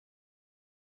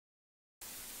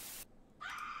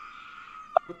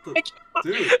What the?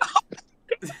 Dude!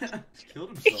 Killed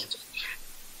himself.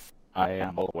 I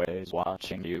am always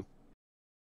watching you.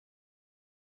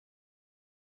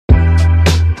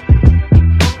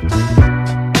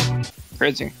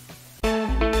 Crazy. I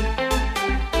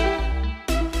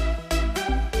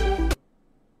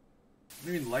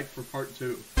mean, like for part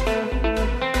 2.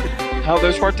 Oh,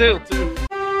 there's part 2.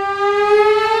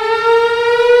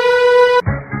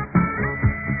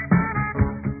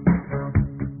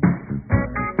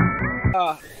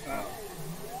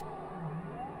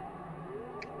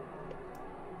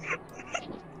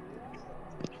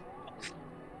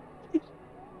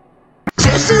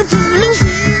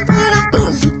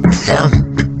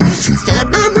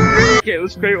 Okay,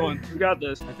 let's create one. We got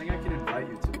this. I think I can invite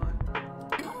you to mine.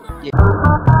 Yeah.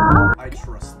 I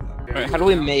trust them. Alright, how do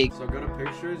we make? So go to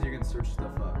pictures, you can search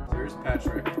stuff up. So here's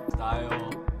Patrick.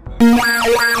 Style.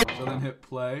 So then hit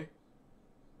play.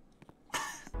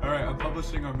 Alright, I'm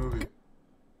publishing our movie.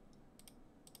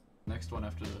 Next one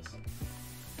after this.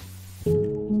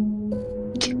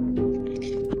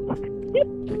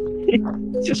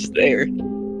 Just there.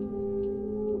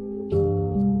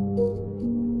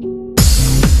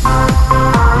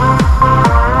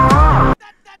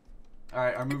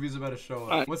 Alright, our movie's about to show up.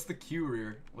 Right. What's the cue,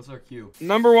 Rear? What's our cue?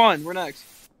 Number 1, we're next.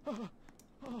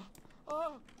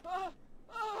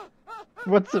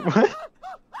 What's it? What?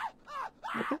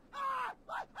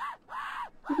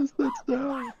 What is that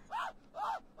sound?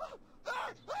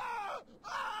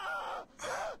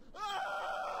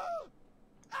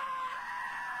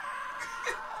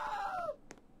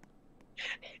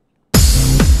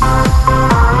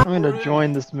 I'm gonna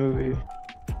join this movie.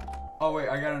 Oh wait,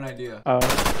 I got an idea.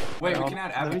 Wait, we can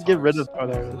add avatars. Let me get rid of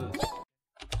others.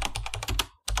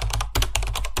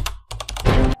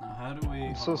 Now how do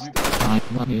we... So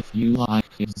If you like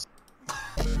his.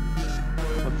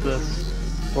 What's this?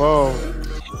 Whoa.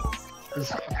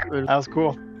 That was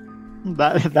cool.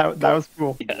 That was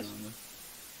cool. Yes.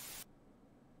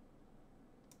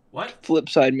 What? Flip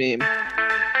side meme. Dude,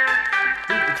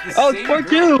 it's Oh, it's part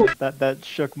 2! That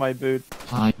shook my boot.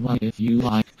 If you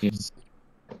like his.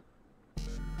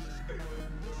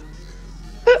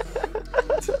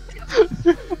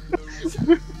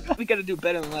 We gotta do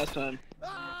better than last time.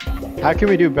 How can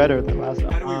we do better than last How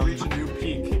time? do we reach a new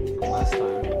peak from last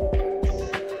time?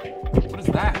 What is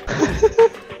that?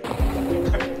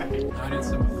 I need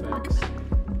some effects.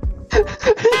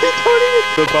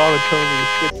 The ball of Tony.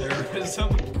 There is some...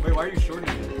 Wait, why are you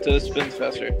shortening it? So it spins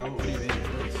faster. Oh, what do you mean?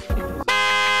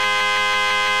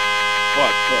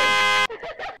 Watch,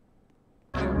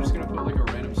 I think we're just gonna put like a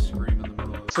random scream in the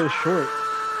middle of it. So short.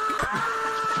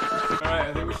 Alright,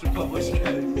 I think we should publish,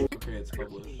 guys. Okay, it's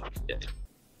published. Yeah.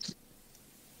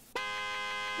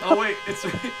 Oh wait, it's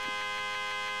right.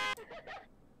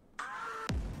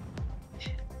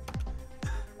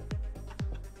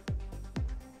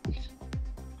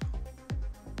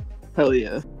 Hell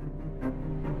yeah.